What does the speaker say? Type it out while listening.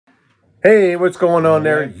Hey, what's going on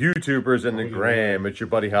there, YouTubers and the gram? It's your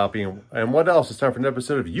buddy Hoppy, and what else? It's time for an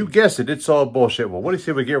episode of, you guessed it, It's All Bullshit. Well, what do you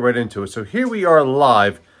say we get right into it? So here we are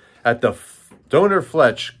live at the Donor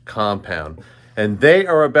Fletch compound, and they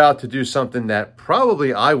are about to do something that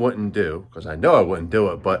probably I wouldn't do, because I know I wouldn't do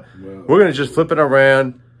it, but we're going to just flip it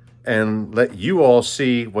around and let you all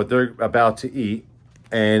see what they're about to eat,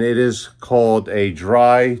 and it is called a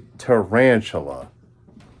dry tarantula.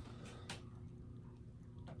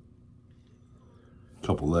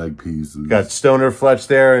 Couple leg pieces. Got Stoner Fletch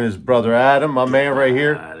there and his brother Adam, my man right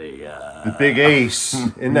here. The big ace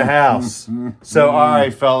in the house. So, all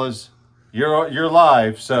right, fellas, you're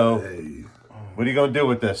live. So, what are you gonna do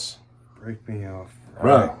with this? Break me off.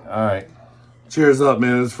 Right. All right. Cheers up,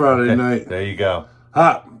 man. It's Friday night. There you go.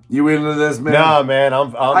 Hop, you into this, man? No, man.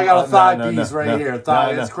 I got a thigh piece right here.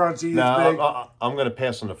 Thigh. It's crunchy. It's big. I'm gonna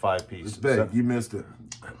pass on the 5 piece. It's big. You missed it.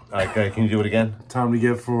 All right, okay. Can you do it again? Time to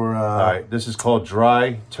get for. All right. This is called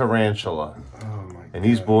dry tarantula. Oh my God. And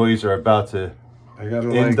these boys are about to I got a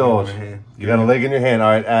leg indulge. in my hand. You got a leg in your hand. All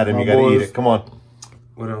right, Adam, you got to eat it. Come on.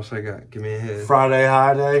 What else I got? Give me a head. Friday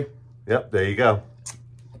high day. Yep, there you go.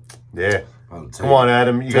 Yeah. Come on,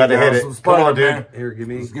 Adam. You got to hit it. Come on, dude. Here, give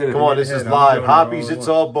me. Let's get it. Come on, this is live. Hoppies, it's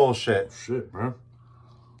all bullshit. Shit, bro.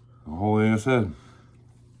 A whole ass head.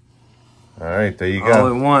 All right, there you All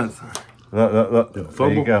go. at once. Look.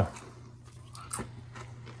 There you go.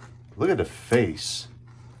 Look at the face.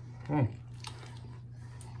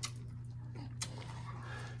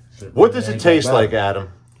 What does it taste like, Adam?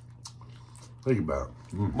 Think about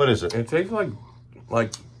it. What is it? It tastes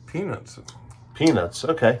like peanuts. Peanuts.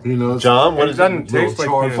 Okay. Peanuts. John, what It is doesn't it? taste like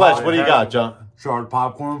charred peanuts. Fletch, what do you got, John? Charred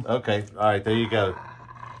popcorn. Okay. All right, there you go.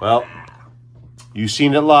 Well, you've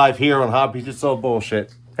seen it live here on Hobbies. It's all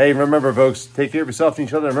bullshit. Hey, remember, folks, take care of yourself and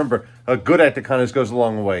each other. Remember, a good act of kindness goes a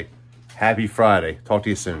long way. Happy Friday. Talk to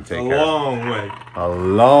you soon. Take care. A long way. A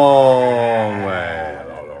long way.